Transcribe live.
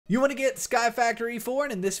You want to get SkyFactory 4,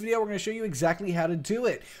 and in this video, we're going to show you exactly how to do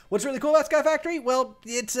it. What's really cool about SkyFactory? Well,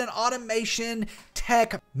 it's an automation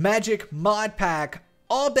tech magic mod pack,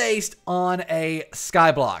 all based on a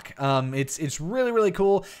skyblock. It's really, really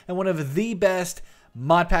cool and one of the best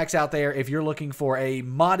mod packs out there if you're looking for a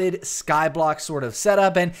modded skyblock sort of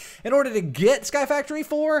setup. And in order to get SkyFactory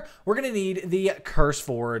 4, we're going to need the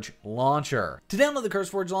CurseForge launcher. To download the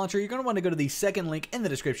CurseForge launcher, you're going to want to go to the second link in the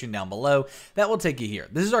description down below. That will take you here.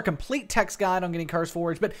 This is our complete text guide on getting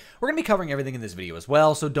CurseForge, but we're going to be covering everything in this video as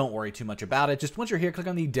well, so don't worry too much about it. Just once you're here, click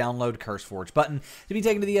on the download CurseForge button to be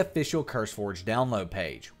taken to the official CurseForge download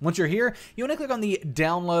page. Once you're here, you want to click on the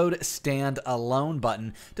download standalone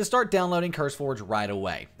button to start downloading CurseForge right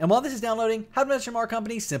away. And while this is downloading, have a message from our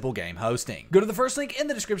company, SimpleGameHosting. Go to the first link in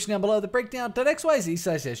the description down below, the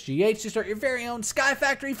breakdown.xyz/SGH, to start your very own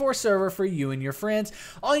SkyFactory 4 server for you and your friends.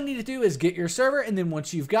 All you need to do is get your server, and then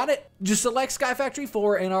once you've got it, just select SkyFactory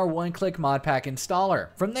 4 in our one-click mod pack installer.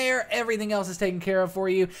 From there, everything else is taken care of for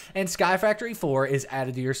you, and SkyFactory 4 is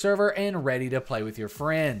added to your server and ready to play with your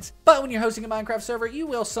friends. But when you're hosting a Minecraft server, you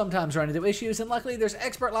will sometimes run into issues, and luckily there's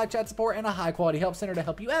expert live chat support and a high-quality help center to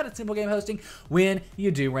help you out at SimpleGameHosting when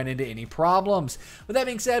you do run into any problems. With that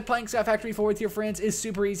being said, playing SkyFactory 4 with your friends is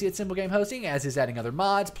super easy at SimpleGameHosting, as is adding other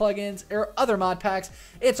mods, plugins, or other mod packs.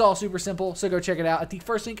 It's all super simple, so go check it out at the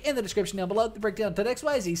first link in the description down below, the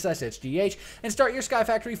breakdown.xyz/SGH, and start your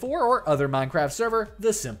SkyFactory 4 or other Minecraft server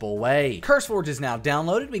the simple way. CurseForge is now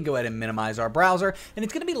downloaded. We can go ahead and minimize our browser, and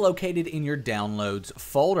it's going to be located in your downloads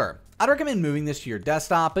folder. I'd recommend moving this to your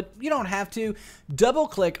desktop, but you don't have to. Double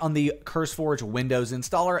click on the CurseForge Windows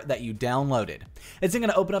installer that you downloaded. It's then going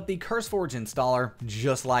to open up the CurseForge installer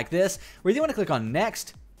just like this, where you want to click on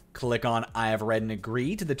Next. Click on I have read and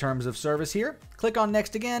agree to the terms of service here. Click on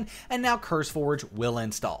Next again, and now CurseForge will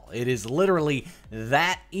install. It is literally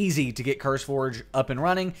that easy to get CurseForge up and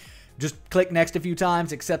running. Just click Next a few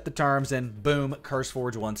times, accept the terms, and boom,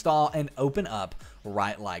 CurseForge will install and open up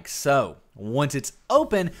right like so. Once it's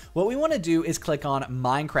open, what we want to do is click on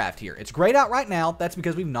Minecraft here. It's grayed out right now. That's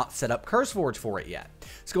because we've not set up CurseForge for it yet.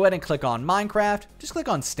 Let's go ahead and click on Minecraft. Just click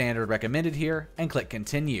on Standard Recommended here and click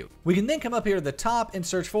Continue. We can then come up here to the top and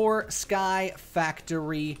search for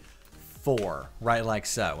SkyFactory 4, right like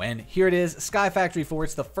so. And here it is, SkyFactory 4.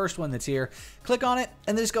 It's the first one that's here. Click on it,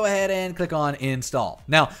 and then just go ahead and click on Install.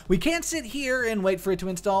 Now, we can't sit here and wait for it to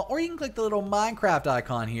install, or you can click the little Minecraft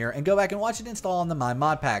icon here and go back and watch it install on the My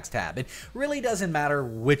Modpacks tab. It really doesn't matter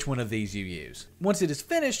which one of these you use. Once it is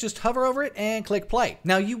finished, just hover over it and click play.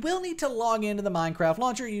 Now, you will need to log into the Minecraft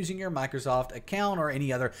launcher using your Microsoft account or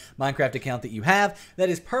any other Minecraft account that you have. That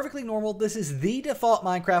is perfectly normal. This is the default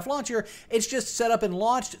Minecraft launcher. It's just set up and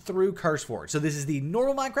launched through CurseForge. So this is the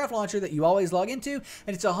normal Minecraft launcher that you always log into,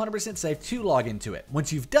 and it's 100% safe to log into it.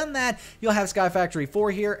 Once you've done that, you'll have SkyFactory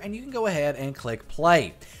 4 here, and you can go ahead and click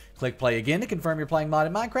play. Click play again to confirm you're playing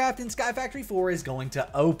modded Minecraft, and SkyFactory 4 is going to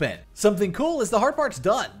open. Something cool is the hard part's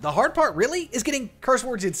done. The hard part really is getting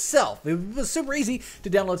CurseForge itself. It was super easy to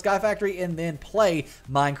download SkyFactory and then play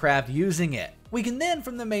Minecraft using it. We can then,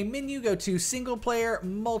 from the main menu, go to single player,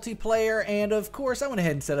 multiplayer, and of course, I went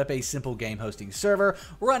ahead and set up a simple game hosting server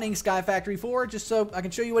running SkyFactory 4 just so I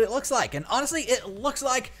can show you what it looks like. And honestly, it looks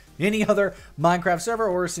like any other Minecraft server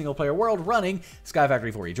or single player world running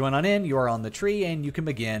SkyFactory 4. You join on in, you are on the tree, and you can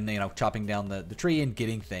begin, chopping down the tree and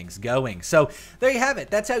getting things going. So there you have it.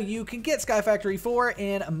 That's how you can get SkyFactory 4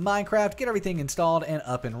 in Minecraft, get everything installed and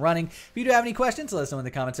up and running. If you do have any questions, let us know in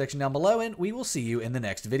the comment section down below, and we will see you in the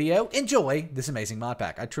next video. Enjoy this amazing mod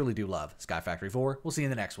pack. I truly do love SkyFactory 4. We'll see you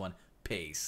in the next one. Peace.